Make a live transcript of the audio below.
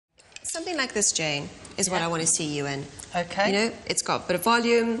Something like this, Jane, is what I want to see you in. Okay. You know, it's got a bit of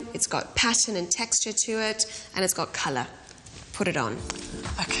volume, it's got pattern and texture to it, and it's got colour. Put it on.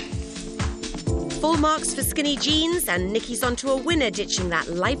 Okay. Full marks for skinny jeans, and Nikki's onto a winner, ditching that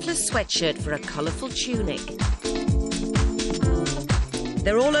lifeless sweatshirt for a colourful tunic.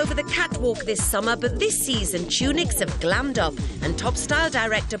 They're all over the catwalk this summer, but this season tunics have glammed up, and top style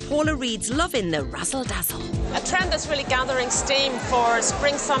director Paula Reed's loving the razzle-dazzle. A trend that's really gathering steam for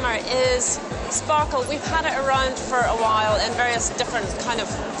spring-summer is sparkle. We've had it around for a while in various different kind of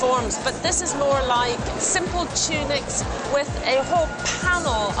forms, but this is more like simple tunics with a whole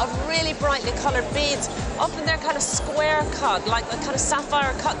panel of really brightly coloured beads. Often they're kind of square cut, like the kind of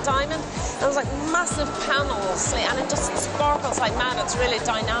sapphire cut diamond. There's like massive panels, and it just sparkles like mad. It's really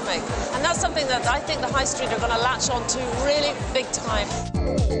dynamic, and that's something that I think the high street are going to latch on to really big time.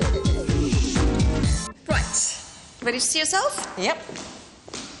 Right. Ready to see yourself? Yep.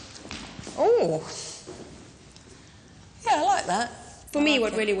 Oh. Yeah, I like that. For me,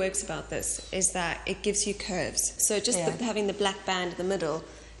 what really works about this is that it gives you curves. So just having the black band in the middle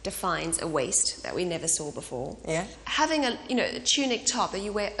defines a waist that we never saw before. Yeah. Having a tunic top that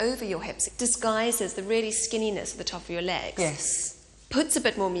you wear over your hips disguises the really skinniness at the top of your legs. Yes. Puts a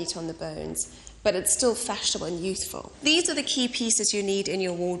bit more meat on the bones, but it's still fashionable and youthful. These are the key pieces you need in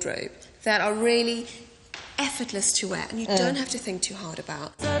your wardrobe that are really effortless to wear, and you don't have to think too hard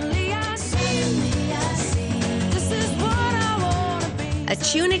about. A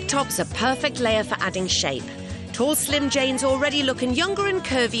tunic top's a perfect layer for adding shape. Tall, slim Jane's already looking younger and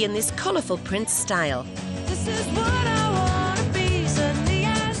curvy in this colourful print style.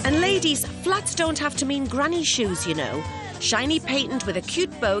 And ladies, flats don't have to mean granny shoes, you know. Shiny patent with a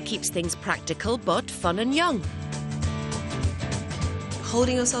cute bow keeps things practical but fun and young.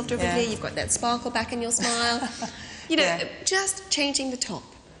 Holding yourself differently, you've got that sparkle back in your smile. You know, just changing the top.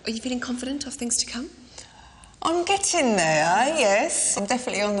 Are you feeling confident of things to come? I'm getting there, yes. I'm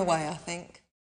definitely on the way, I think.